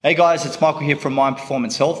Hey guys, it's Michael here from Mind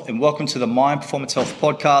Performance Health, and welcome to the Mind Performance Health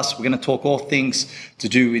podcast. We're going to talk all things to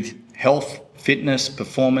do with health, fitness,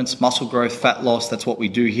 performance, muscle growth, fat loss. That's what we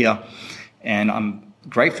do here. And I'm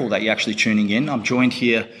grateful that you're actually tuning in. I'm joined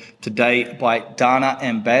here today by Dana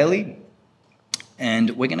and Bailey, and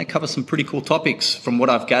we're going to cover some pretty cool topics from what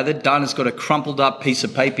I've gathered. Dana's got a crumpled up piece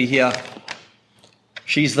of paper here.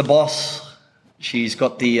 She's the boss. She's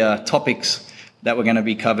got the topics that we're going to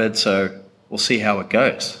be covered, so we'll see how it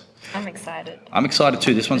goes. I'm excited. I'm excited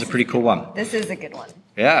too. This one's a pretty cool one. This is a good one.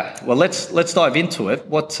 Yeah. Well, let's dive into it.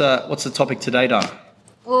 What's the topic today, Dan?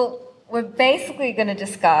 Well, we're basically going to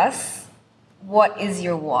discuss what is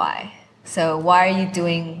your why. So why are you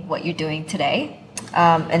doing what you're doing today,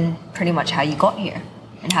 and pretty much how you got here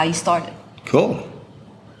and how you started. Cool.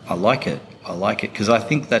 I like it because I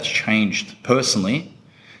think that's changed personally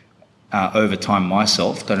over time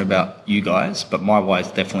myself. Don't know about you guys, but my why's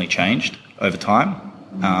definitely changed over time.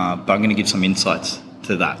 But I'm going to give some insights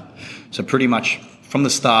to that. So pretty much from the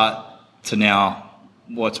start to now,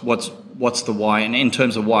 what's the why, and in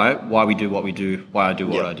terms of why we do what we do, why I do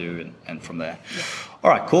what I do, and from there. Yeah.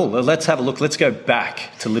 All right, cool. Well, let's have a look. Let's go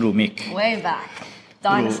back to little Mick. Way back.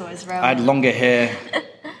 Dinosaurs, I had longer hair, a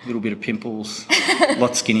little bit of pimples, a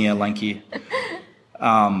lot skinnier, lanky.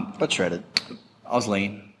 But shredded. I was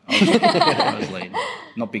lean. I was lean.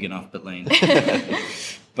 Not big enough, but lean.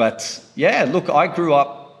 But yeah, look, I grew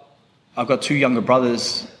up, I've got two younger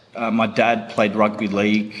brothers. My dad played rugby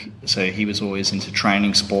league, so he was always into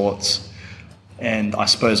training sports. And I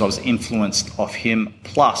suppose I was influenced off him.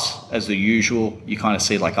 Plus, as the usual, you kind of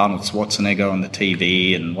see like Arnold Schwarzenegger on the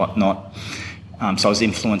TV and whatnot. So I was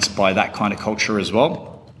influenced by that kind of culture as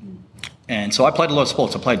well. And so I played a lot of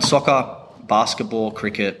sports. I played soccer, basketball,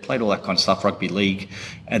 cricket, played all that kind of stuff, rugby league.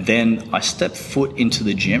 And then I stepped foot into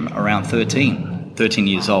the gym around 13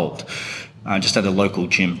 years old, just at a local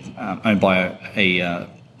gym owned by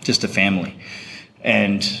just a family.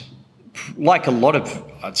 And like a lot of,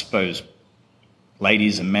 I suppose,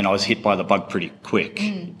 ladies and men, I was hit by the bug pretty quick.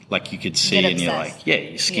 Like you could see, and you're like, yeah,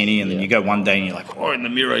 you're skinny. And then you go one day and you're like, oh, in the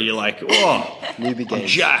mirror, you're like, oh, I'm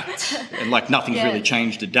jacked. And like nothing's really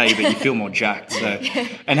changed a day, but you feel more jacked. So,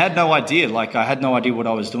 and had no idea, like I had no idea what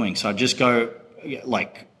I was doing. So I'd just go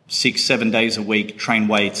like 6-7 days a week, train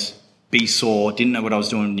weights, be sore, didn't know what I was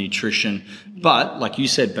doing in nutrition. But like you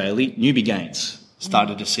said, Bailey, newbie gains,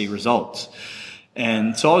 started to see results.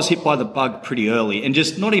 And so I was hit by the bug pretty early. And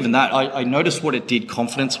just not even that, I noticed what it did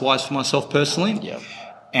confidence-wise for myself personally. Yeah.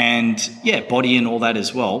 And yeah, body and all that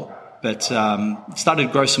as well. But started to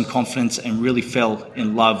grow some confidence and really fell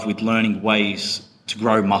in love with learning ways to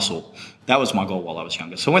grow muscle. That was my goal while I was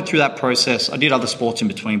younger. So I went through that process. I did other sports in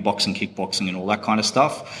between, boxing, kickboxing and all that kind of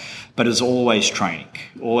stuff. But it was always training,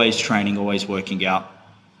 always working out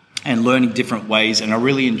and learning different ways. And I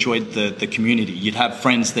really enjoyed the community. You'd have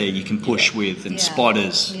friends there you can push with and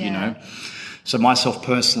spotters, you know. So myself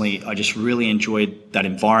personally, I just really enjoyed that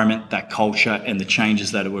environment, that culture and the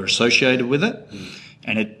changes that were associated with it.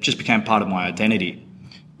 And it just became part of my identity.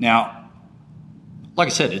 Now, like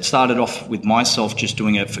I said, it started off with myself just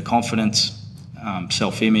doing it for confidence,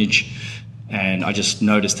 self-image. And I just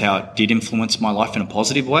noticed how it did influence my life in a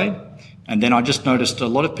positive way. And then I just noticed a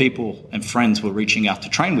lot of people and friends were reaching out to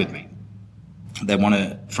train with me. They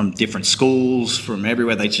from different schools, from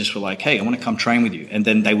everywhere. They just were like, hey, I want to come train with you. And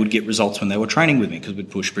then they would get results when they were training with me because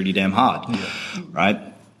we'd push pretty damn hard, right?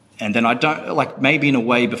 And then maybe in a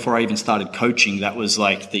way before I even started coaching, that was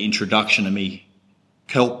like the introduction of me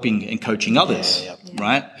helping and coaching others,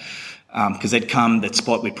 right? Because they'd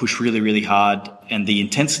spot, we'd push really, really hard, and the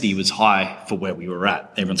intensity was high for where we were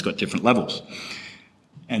at. Everyone's got different levels.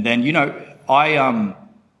 And then,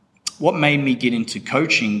 what made me get into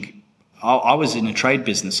coaching, I was in a trade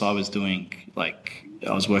business. I was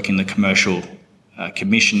working the commercial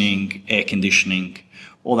commissioning, air conditioning,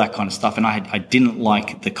 all that kind of stuff. And I didn't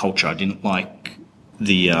like the culture. I didn't like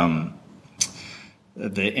the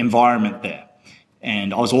environment there.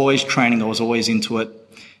 And I was always training. I was always into it.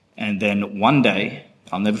 And then one day,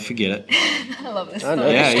 I'll never forget it. I love this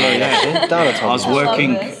story. I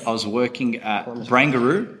was working at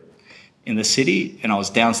Barangaroo in the city, and I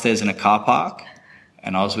was downstairs in a car park,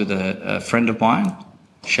 and I was with a friend of mine,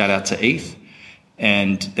 shout out to Heath,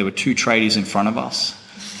 and there were two tradies in front of us,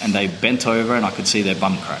 and they bent over, and I could see their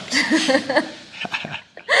bum cracks.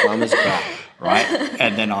 Bum is crack. Right?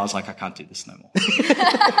 And then I was like, I can't do this no more.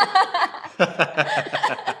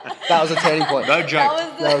 That was a turning point. No joke.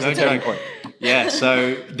 That was a turning point. Yeah,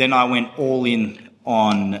 so then I went all in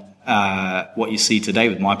on what you see today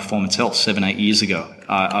with My Performance Health 7-8 years ago.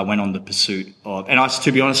 I went on the pursuit of, and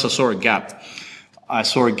to be honest, I saw a gap. I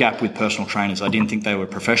saw a gap with personal trainers. I didn't think they were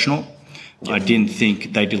professional. I didn't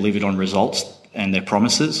think they delivered on results and their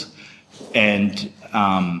promises. And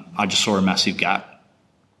I just saw a massive gap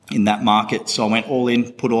in that market. So I went all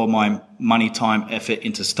in, put all my money, time, effort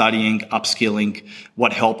into studying, upskilling.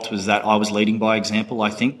 What helped was that I was leading by example, I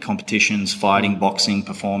think. Competitions, fighting, boxing,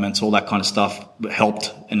 performance, all that kind of stuff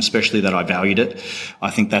helped, and especially that I valued it. I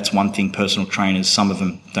think that's one thing personal trainers, some of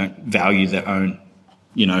them don't value their own,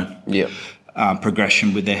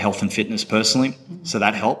 progression with their health and fitness personally. So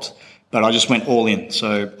that helped. But I just went all in.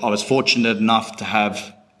 So I was fortunate enough to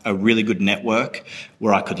have a really good network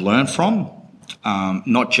where I could learn from.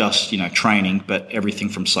 Not just, training, but everything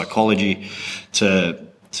from psychology to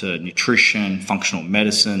nutrition, functional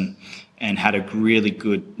medicine, and had a really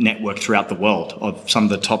good network throughout the world of some of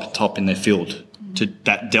the top in their field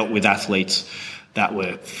that dealt with athletes that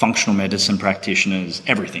were functional medicine practitioners,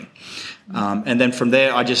 everything. And then from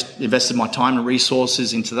there, I just invested my time and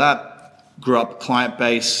resources into that, grew up client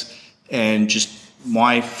base, and just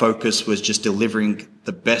my focus was just delivering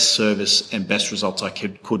the best service and best results I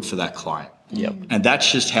could for that client. Yep. And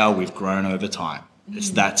that's just how we've grown over time. It's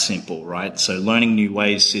that simple, right? So learning new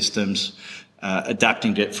ways, systems,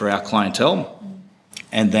 adapting it for our clientele.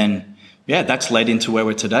 And then, that's led into where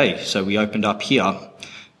we're today. So we opened up here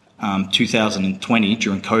 2020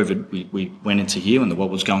 during COVID. We went into here when the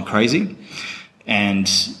world was going crazy.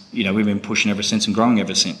 And, we've been pushing ever since and growing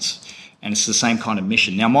ever since. And it's the same kind of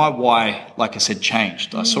mission. Now, my why, like I said,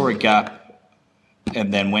 changed. I saw a gap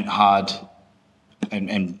and then went hard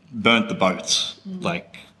and burnt the boats,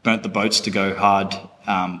 burnt the boats to go hard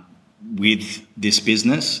with this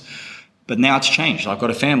business. But now it's changed. I've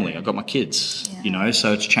got a family. I've got my kids,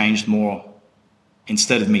 so it's changed more.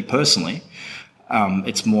 Instead of me personally,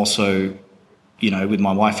 it's more so, with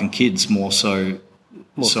my wife and kids, more so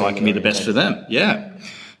I can be the best for them. Yeah.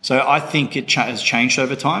 So I think it has changed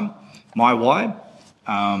over time, my why.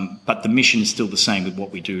 But the mission is still the same with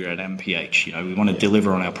what we do at MPH. We want to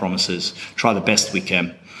deliver on our promises, try the best we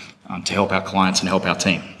can to help our clients and help our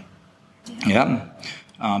team.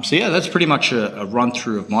 That's pretty much a run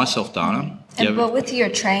through of myself, Dana. But with your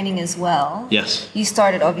training as well, yes, you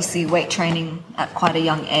started obviously weight training at quite a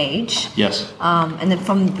young age. Yes. And then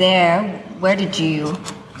from there, where did you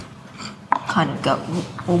kind of go?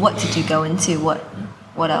 Well, what did you go into?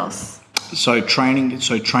 What else? So training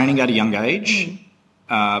at a young age.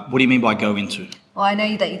 What do you mean by go into? Well, I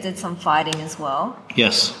know that you did some fighting as well.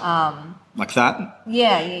 Yes. Like that?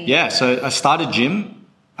 Yeah. So I started gym,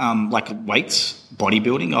 like weights,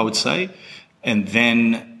 bodybuilding, I would say. And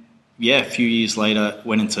then, a few years later,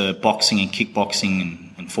 went into boxing and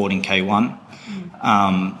kickboxing and fought in K1.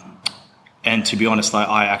 And to be honest,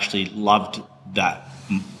 I actually loved that,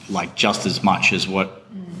 just as much as what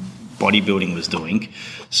bodybuilding was doing.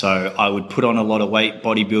 So I would put on a lot of weight,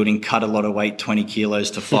 bodybuilding, cut a lot of weight, 20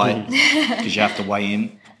 kilos to fight, because you have to weigh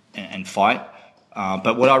in and fight.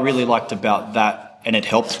 But what I really liked about that, and it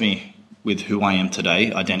helped me with who I am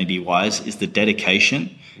today, identity-wise, is the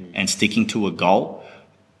dedication and sticking to a goal.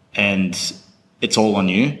 And it's all on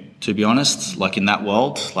you, to be honest. In that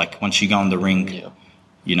world, once you go in the ring,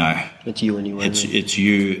 it's you and you. It's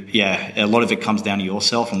you. Yeah, a lot of it comes down to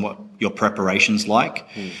yourself and what your preparation's like.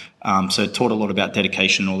 So it taught a lot about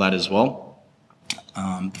dedication and all that as well.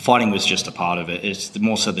 Fighting was just a part of it. It's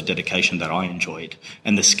more so the dedication that I enjoyed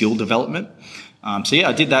and the skill development. I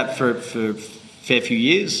did that for a fair few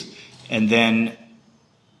years, and then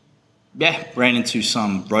ran into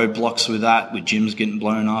some roadblocks with that, with gyms getting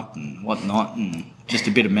blown up and whatnot, and just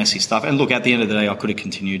a bit of messy stuff. And look, at the end of the day, I could have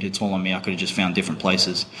continued. It's all on me. I could have just found different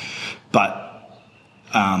places. But,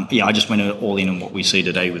 I just went all in on what we see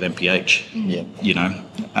today with MPH,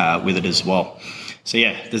 with it as well. So,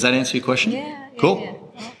 does that answer your question? Yeah. Cool. Yeah.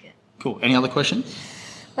 I like it. Cool. Any other questions?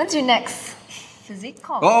 When's your next physique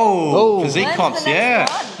comp? Physique When's comps, the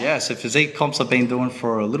next one? Yeah, so physique comps I've been doing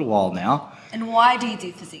for a little while now. And why do you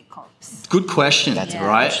do physique comps? Good question, That's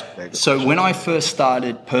right? very good So question. when I first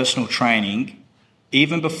started personal training,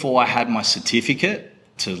 even before I had my certificate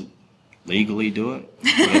to legally do it,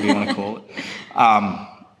 whatever you want to call it, I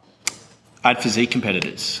had physique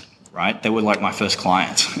competitors, right? They were like my first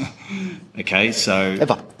clients. Okay, so...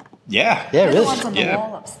 Ever? Yeah. Yeah, They're the really? ones on the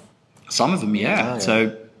wall. Some of them, yeah. Oh, yeah.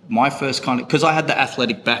 So my first because I had the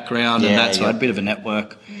athletic background and that, so I had a bit of a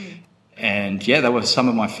network. And they were some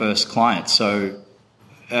of my first clients. So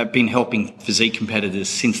I've been helping physique competitors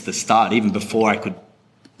since the start, even before I could,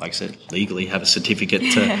 like I said, legally have a certificate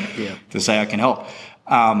to say I can help.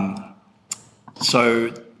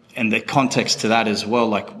 So, and the context to that as well,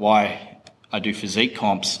 like why I do physique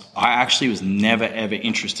comps, I actually was never, ever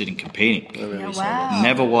interested in competing. Wow.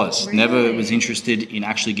 Never was. Really? Never was interested in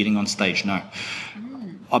actually getting on stage, no.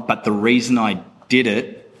 But the reason I did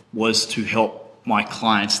it was to help my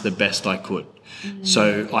clients the best I could.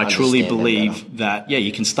 So I truly believe that,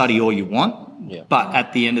 you can study all you want, but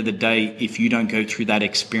at the end of the day, if you don't go through that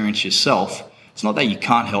experience yourself, it's not that you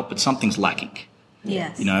can't help, but something's lacking.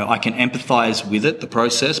 Yes. You know, I can empathize with it, the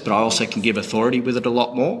process, but I also can give authority with it a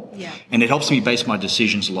lot more. Yeah. And it helps me base my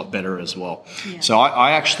decisions a lot better as well. Yeah. So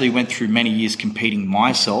I actually went through many years competing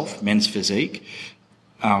myself, men's physique,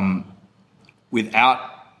 which I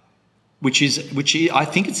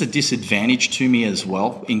think it's a disadvantage to me as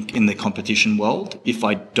well in the competition world.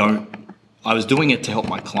 I was doing it to help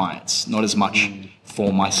my clients, not as much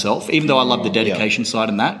for myself, even though I love the dedication side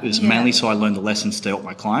and that. It was mainly so I learned the lessons to help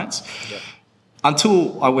my clients. Yeah.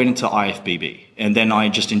 Until I went into IFBB, and then I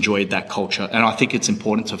just enjoyed that culture. And I think it's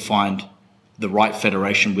important to find the right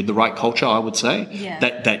federation with the right culture, I would say,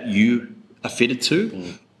 that you are fitted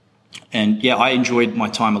to. And I enjoyed my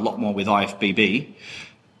time a lot more with IFBB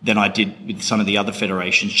than I did with some of the other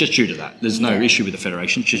federations, just due to that. There's no issue with the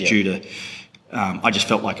federations, just due to, I just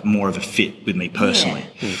felt like more of a fit with me personally.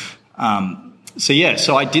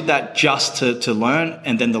 So I did that just to learn.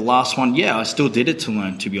 And then the last one, I still did it to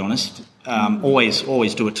learn, to be honest.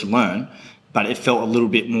 Always do it to learn, but it felt a little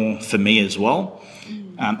bit more for me as well.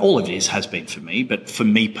 All of this has been for me, but for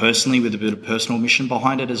me personally, with a bit of personal mission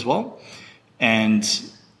behind it as well. And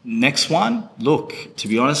next one, look, to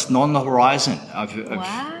be honest, not on the horizon.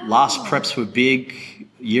 Last preps were big,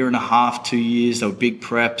 1.5 years, 2 years. They were big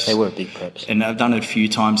preps. They were big preps. And I've done it a few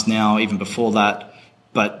times now, even before that.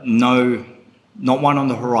 But no, not one on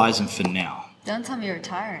the horizon for now. Don't tell me you're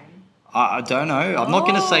retiring. I don't know. I'm not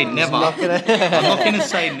going to say never. I'm not going to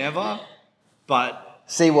say never, but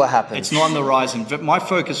see what happens. It's not on the horizon. But my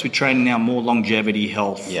focus with training now more longevity,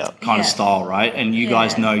 health kind of style, right? And you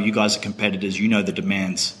guys know, you guys are competitors. You know the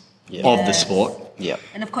demands of the sport. Yeah.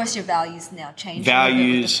 And of course, your values now change.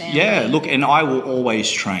 Values, look, and I will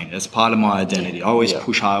always train. That's part of my identity. I always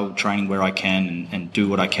push hard training where I can and do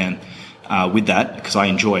what I can. With that, because I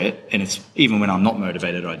enjoy it, and it's even when I'm not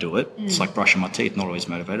motivated, I do it. It's like brushing my teeth. Not always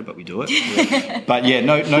motivated, but we do it. But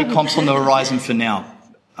no comps on the horizon for now.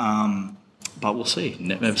 But we'll see.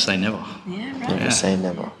 Never say never. Yeah, right. Never say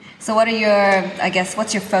never. So,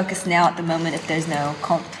 what's your focus now at the moment if there's no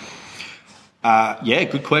comp?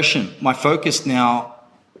 Good question. My focus now.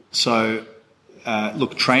 So,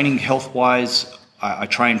 training health-wise, I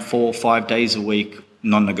train 4 or 5 days a week.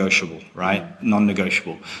 Non-negotiable, right?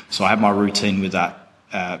 Non-negotiable. So I have my routine with that.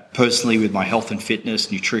 Personally, with my health and fitness,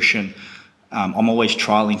 nutrition, I'm always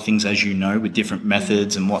trialing things, as you know, with different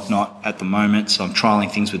methods and whatnot at the moment. So I'm trialing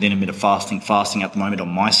things with intermittent fasting at the moment on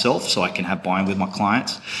myself so I can have buy-in with my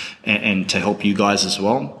clients and to help you guys as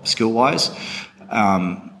well, skill-wise.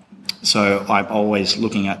 So I'm always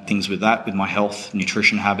looking at things with that, with my health,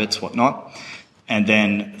 nutrition habits, whatnot. And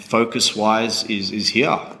then focus-wise is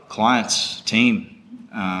here, clients, team,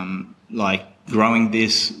 growing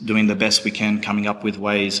this, doing the best we can, coming up with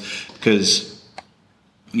ways, because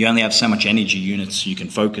you only have so much energy units you can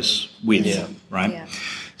focus with, right? Yeah.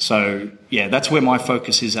 So, that's where my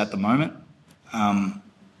focus is at the moment.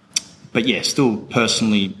 But still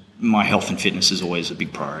personally, my health and fitness is always a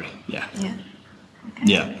big priority. Yeah. Okay.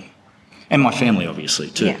 Yeah. And my family, obviously,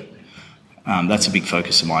 too. Yeah. That's a big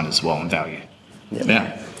focus of mine as well, and value.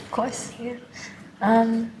 Yeah. Of course, yeah.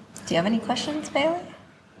 Do you have any questions, Bailey?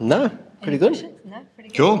 No, pretty good. Questions? No, pretty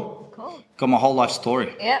good. Cool. Got my whole life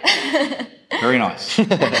story. Yeah. Very nice.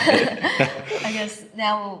 I guess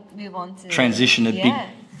now we'll move on to... Transition to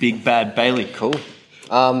big bad Bailey. Cool.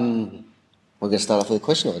 We're going to start off with a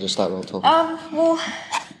question or just start roll talking? Well,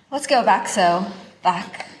 let's go back. So,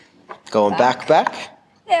 back. Going back?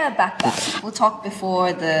 Yeah, back. We'll talk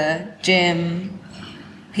before the gym,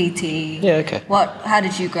 PT. Yeah, okay. How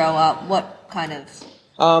did you grow up? What kind of...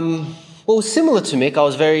 Well, similar to Mick, I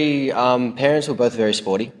was parents were both very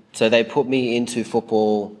sporty. So they put me into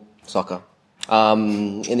football, soccer,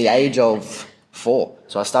 in the age of 4.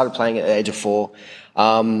 So I started playing at the age of 4.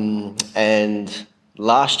 And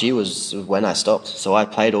last year was when I stopped. So I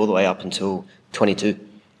played all the way up until 22.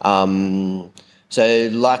 So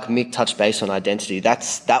like Mick touched base on identity,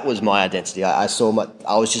 that was my identity. I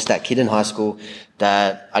was just that kid in high school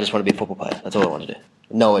that I just want to be a football player. That's all I wanted to do.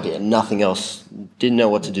 No idea, nothing else. Didn't know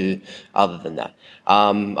what to do other than that.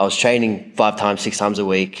 I was training 5 times, 6 times a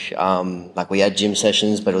week. We had gym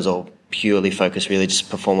sessions, but it was all purely focused, really just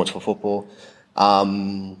performance for football.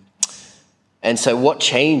 And so what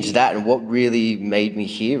changed that and what really made me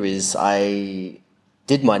here is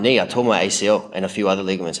did my knee. I tore my ACL and a few other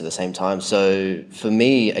ligaments at the same time. So for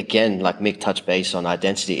me, again, like Mick touched base on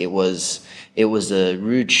identity, it was a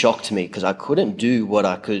rude shock to me because I couldn't do what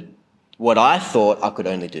I thought I could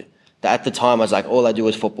only do. At the time, I was like, all I do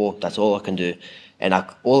is football. That's all I can do. And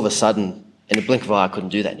all of a sudden, in a blink of an eye, I couldn't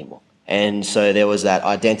do that anymore. And so there was that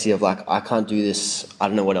identity of like, I can't do this. I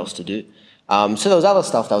don't know what else to do. So there was other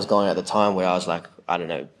stuff that was going on at the time where I was like, I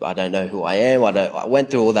don't know who I am. I went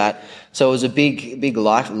through all that. So it was a big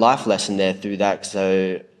life lesson there through that.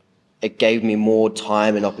 So it gave me more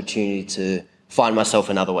time and opportunity to find myself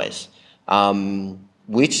in other ways,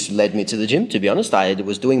 which led me to the gym, to be honest. I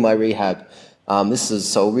was doing my rehab. I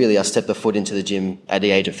stepped a foot into the gym at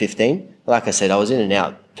the age of 15. Like I said, I was in and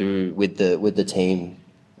out with the team,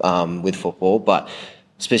 with football, but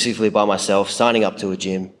specifically by myself, signing up to a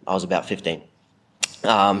gym, I was about 15. So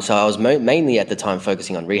I was mainly at the time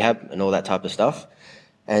focusing on rehab and all that type of stuff.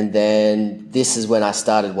 And then this is when I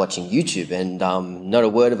started watching YouTube, and not a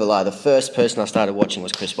word of a lie, the first person I started watching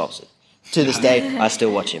was Chris Bolson. To this day, I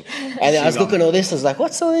still watch him. And I was looking at all this, I was like,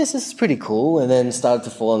 what's all this? This is pretty cool. And then started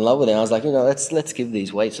to fall in love with it. I was like, let's give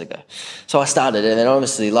these weights a go. So I started, and then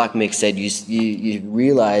obviously, like Mick said, you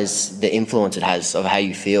realize the influence it has of how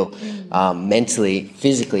you feel mentally,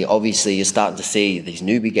 physically. Obviously, you're starting to see these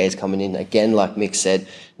newbie guys coming in. Again, like Mick said,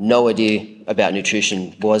 no idea about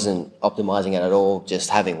nutrition, wasn't optimizing it at all, just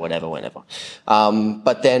having whatever, whenever.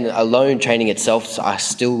 But then alone training itself, I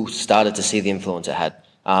still started to see the influence it had.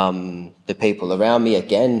 The people around me,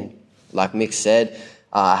 again, like Mick said,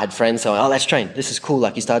 I had friends saying, let's train. This is cool.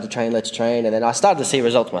 Like, you started to train, let's train. And then I started to see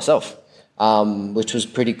results myself, which was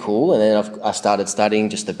pretty cool. And then I started studying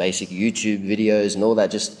just the basic YouTube videos and all that,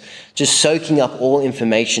 just soaking up all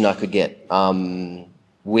information I could get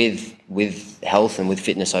with health and with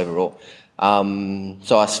fitness overall.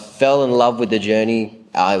 So I fell in love with the journey.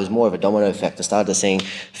 It was more of a domino effect. I started seeing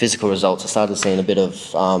physical results. I started seeing a bit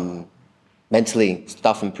of mentally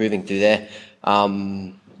stuff improving through there.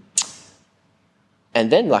 And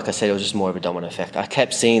then, like I said, it was just more of a domino effect. I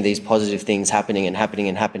kept seeing these positive things happening,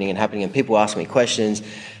 and people asked me questions.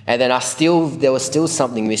 And then there was still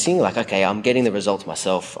something missing. Like, okay, I'm getting the results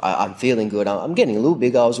myself. I'm feeling good. I'm getting a little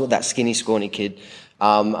bigger. I was with that skinny, scrawny kid.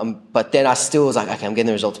 But then I still was like, okay, I'm getting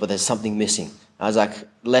the results, but there's something missing. I was like,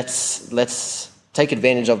 let's take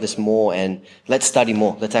advantage of this more, and let's study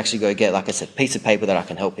more. Let's actually go get, like I said, a piece of paper that I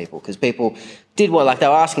can help people. Because people they were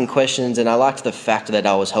asking questions, and I liked the fact that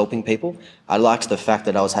I was helping people. I liked the fact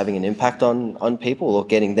that I was having an impact on people, or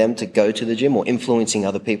getting them to go to the gym, or influencing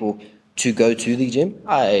other people to go to the gym.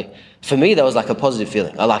 For me, that was like a positive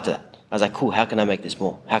feeling. I liked that. I was like, cool, how can I make this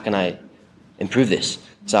more? How can I improve this?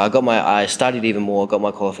 So I studied even more, got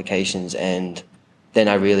my qualifications, and then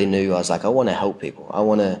I really knew, I was like, I want to help people. I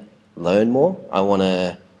want to learn more. I want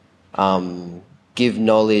to give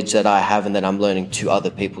knowledge that I have and that I'm learning to other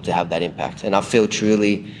people to have that impact. And I feel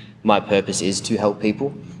truly my purpose is to help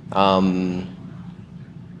people. But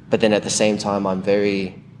then at the same time, I'm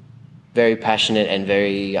very, very passionate and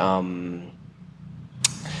very,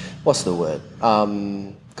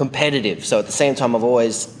 competitive. So at the same time, I've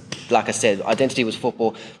always, like I said, identity was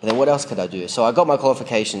football, but then what else could I do? So I got my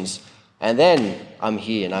qualifications, and then I'm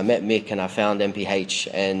here, and I met Mick, and I found MPH,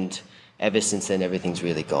 and ever since then, everything's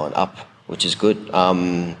really gone up, which is good.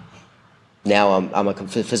 Now I'm a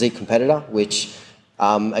physique competitor, which,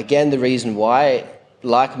 again, the reason why,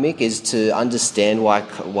 like Mick, is to understand why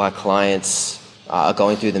clients are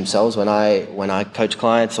going through themselves when I coach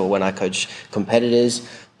clients or when I coach competitors.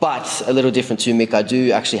 But a little different to Mick, I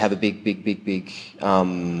do actually have a big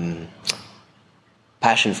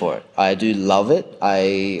passion for it. I do love it.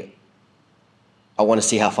 I want to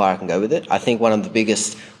see how far I can go with it. I think one of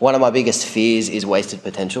my biggest fears is wasted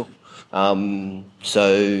potential.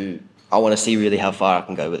 So I want to see really how far I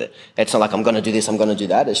can go with it. It's not like I'm going to do this, I'm going to do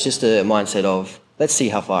that. It's just a mindset of, let's see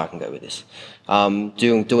how far I can go with this.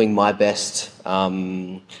 Doing my best.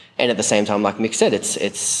 And at the same time, like Mick said,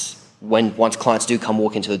 it's once clients do come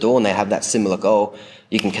walk into the door and they have that similar goal,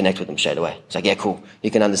 you can connect with them straight away. It's like, yeah, cool. You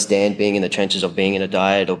can understand being in the trenches of being in a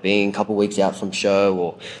diet or being a couple of weeks out from show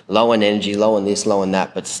or low on energy, low on this, low on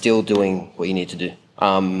that, but still doing what you need to do.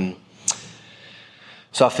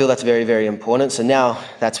 So I feel that's very, very important. So now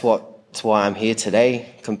that's why I'm here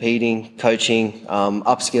today, competing, coaching,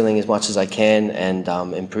 upskilling as much as I can, and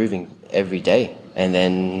improving every day. And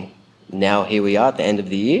then now here we are at the end of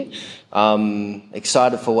the year.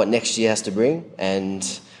 Excited for what next year has to bring, and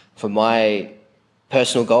for my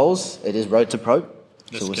personal goals, it is Road to Pro.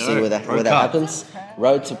 So we'll see where that happens.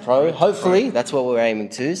 Road to Pro. Hopefully, that's what we're aiming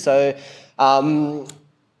to. So I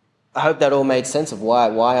hope that all made sense of why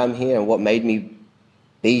I'm here and what made me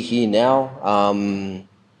be here now.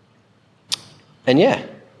 And yeah.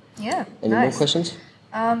 Yeah. Any more questions?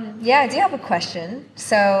 Yeah, I do have a question.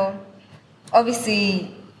 So,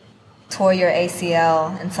 obviously, tore your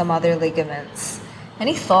ACL and some other ligaments.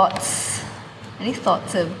 Any thoughts? Any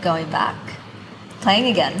thoughts of going back, playing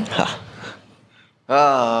again?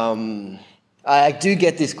 I do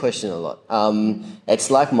get this question a lot. It's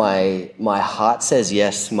like my heart says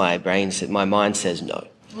yes, my mind says no.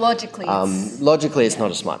 Logically, Logically, it's not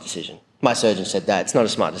a smart decision. My surgeon said that it's not a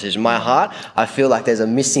smart decision. My heart, I feel like there's a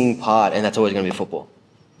missing part, and that's always going to be football.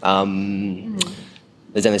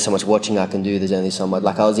 There's only so much watching I can do. There's only so much.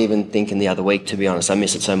 Like I was even thinking the other week, to be honest, I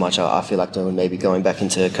miss it so much. I feel like maybe going back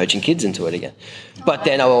into coaching kids into it again. But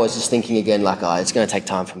then I was just thinking again, like, it's going to take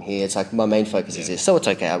time from here. It's like my main focus is this, so it's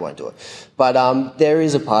okay. I won't do it. But there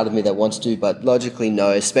is a part of me that wants to, but logically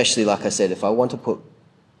no. Especially like I said, if I want to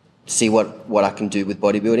see what I can do with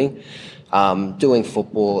bodybuilding, doing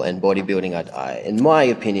football and bodybuilding, in my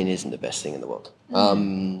opinion, isn't the best thing in the world.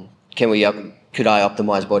 Could I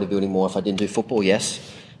optimize bodybuilding more if I didn't do football? Yes.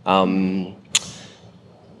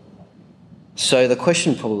 So the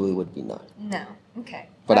question probably would be no. No. Okay.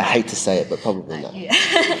 But I hate to say it, but probably no. Yeah.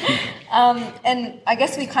 And I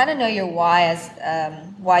guess we kind of know your why as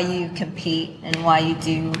why you compete and why you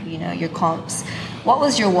do, your comps. What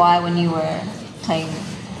was your why when you were playing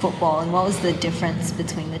football, and what was the difference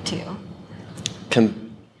between the two?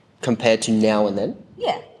 Compared to now and then?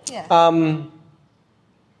 Yeah. Yeah.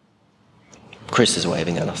 Chris is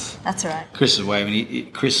waving at us. That's all right. Chris is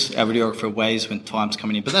waving. Chris, our videographer, waves when time's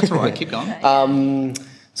coming in, but that's all right. Keep going.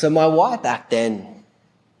 So my why back then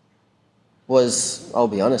was, I'll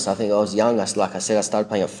be honest, I think I was young. Like I said, I started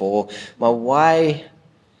playing at 4. My why,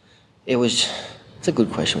 it's a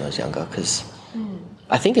good question when I was younger, because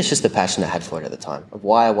I think it's just the passion I had for it at the time. Of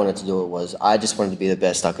why I wanted to do it was I just wanted to be the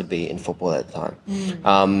best I could be in football at the time.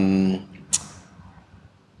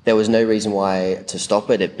 There was no reason why to stop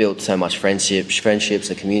it. It built so much friendships,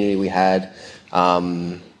 the community we had,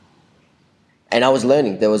 and I was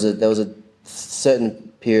learning. There was a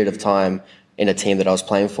certain period of time in a team that I was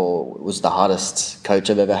playing for. It was the hardest coach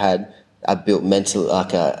I've ever had. I built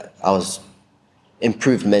I was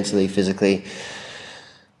improved mentally, physically.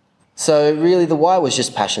 So really, the why was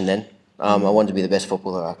just passion. Then I wanted to be the best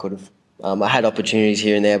footballer I could have. I had opportunities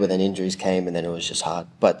here and there, but then injuries came, and then it was just hard.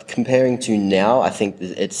 But comparing to now, I think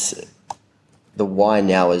the why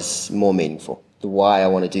now is more meaningful. The why I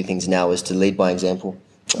want to do things now is to lead by example.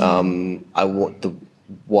 Why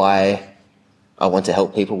I want to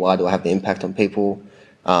help people. Why do I have the impact on people?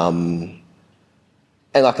 And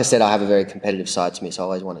like I said, I have a very competitive side to me, so I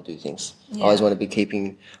always want to do things. Yeah. I always want to be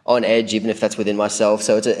keeping on edge, even if that's within myself.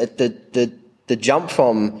 So the jump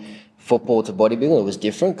from football to bodybuilding, it was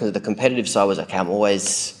different, because the competitive side was like, I'm going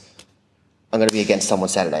to be against someone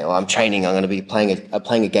Saturday, or I'm training, I'm going to be playing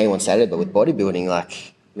a game on Saturday. But with bodybuilding,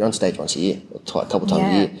 like, you're on stage once a year, or a couple times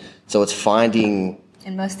a year. So it's finding...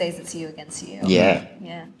 And most days it's you against you. Yeah.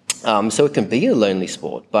 Yeah. So it can be a lonely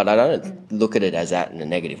sport, but I don't look at it as that in a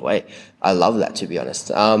negative way. I love that, to be honest.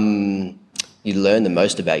 You learn the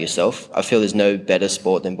most about yourself. I feel there's no better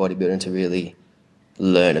sport than bodybuilding to really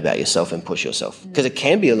learn about yourself and push yourself, because it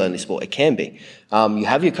can be a lonely sport. It can be. You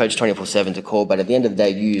have your coach 24/7 to call, but at the end of the day,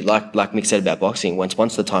 you like Mick said about boxing.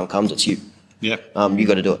 Once the time comes, it's you. Yeah. You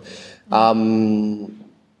got to do it.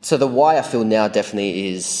 So the why I feel now definitely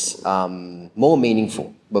is more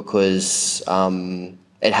meaningful, because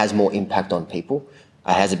it has more impact on people.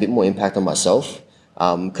 It has a bit more impact on myself,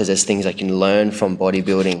 because there's things I can learn from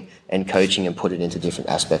bodybuilding and coaching and put it into different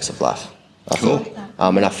aspects of life. Cool.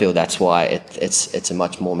 And I feel that's why it's a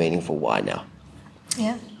much more meaningful why now.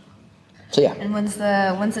 Yeah. So yeah. And when's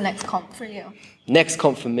the next comp for you? Next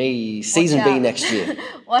comp for me, season B next year.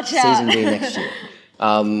 Watch out. Season B next year.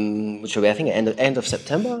 Which will be, I think, end of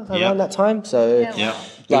September, around that time. So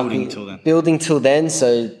building till then.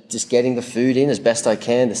 So just getting the food in as best I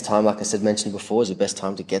can. This time, like I said, mentioned before, is the best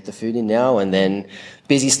time to get the food in now. And then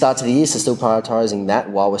busy start to the year, so still prioritizing that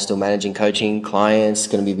while we're still managing coaching clients.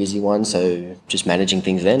 It's going to be a busy one, so just managing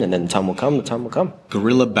things then, and then the time will come.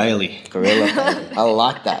 Gorilla Bailey. I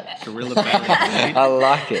like that. Gorilla Bailey. I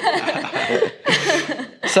like it.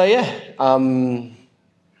 So yeah.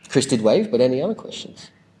 Chris did wave, but any other questions?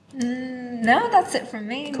 No, that's it from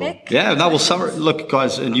me, cool. Nick. Yeah, no, well, look,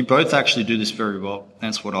 guys, and you both actually do this very well.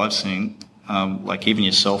 That's what I've seen. Like even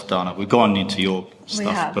yourself, Dana. We've gone into your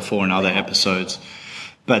stuff before in other episodes.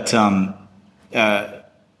 But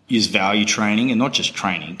use value training, and not just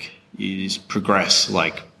training, use progress.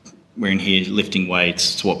 Like we're in here lifting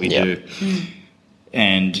weights. It's what we do.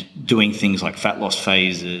 and doing things like fat loss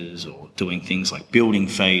phases or doing things like building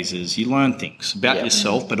phases, you learn things about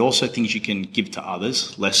yourself, but also things you can give to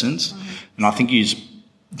others, lessons. And I think you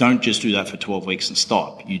don't just do that for 12 weeks and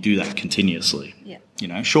stop. You do that continuously. Yeah. You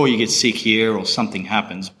know, sure, you get sick here or something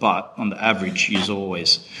happens, but on the average, you're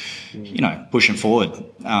always, you know, pushing forward.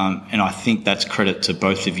 And I think that's credit to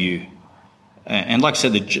both of you. And like I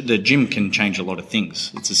said, the gym can change a lot of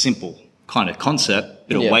things. It's a simple kind of concept,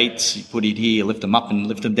 bit of weights, you put it here, you lift them up and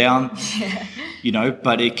lift them down, you know,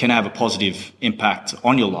 but it can have a positive impact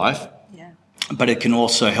on your life. But it can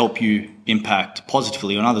also help you impact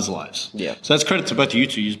positively on others' lives. Yeah. So that's credit to both of you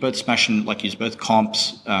two. You're both smashing, like you're both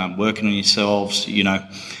comps, working on yourselves, you know.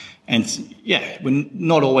 And yeah, we're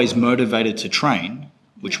not always motivated to train,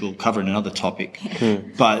 which we'll cover in another topic,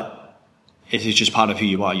 but it is just part of who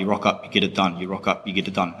you are. You rock up, you get it done. You rock up, you get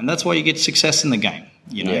it done. And that's why you get success in the game.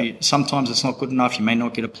 You know, sometimes it's not good enough. You may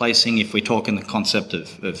not get a placing if we talk in the concept of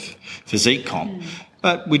physique comp,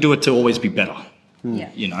 but we do it to always be better.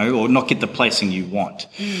 You know, or not get the placing you want.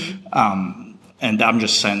 And I'm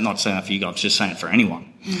just saying, not saying that for you guys, just saying it for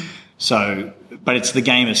anyone. So, but it's the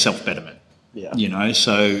game of self-betterment. You know,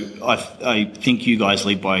 so I think you guys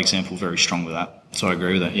lead by example very strong with that. So I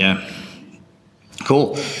agree with that. Yeah.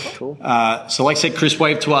 Cool. So like I said, Chris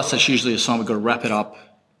waved to us. That's usually a sign we've got to wrap it up.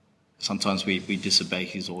 Sometimes we disobey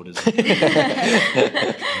his orders like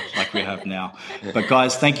we have now. But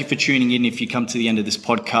guys, thank you for tuning in. If you come to the end of this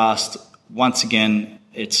podcast, once again,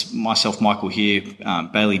 it's myself, Michael here,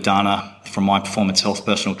 Bailey Dana from My Performance Health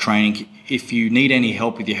Personal Training. If you need any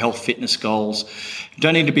help with your health fitness goals, you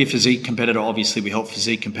don't need to be a physique competitor. Obviously, we help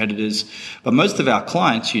physique competitors. But most of our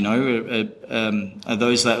clients, you know, are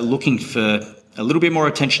those that are looking for a little bit more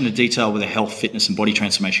attention to detail with their health, fitness and body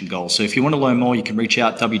transformation goals. So if you want to learn more, you can reach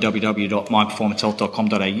out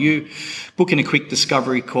www.myperformancehealth.com.au, book in a quick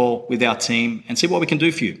discovery call with our team and see what we can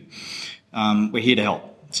do for you. We're here to help.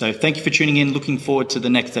 So thank you for tuning in. Looking forward to the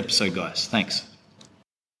next episode, guys. Thanks.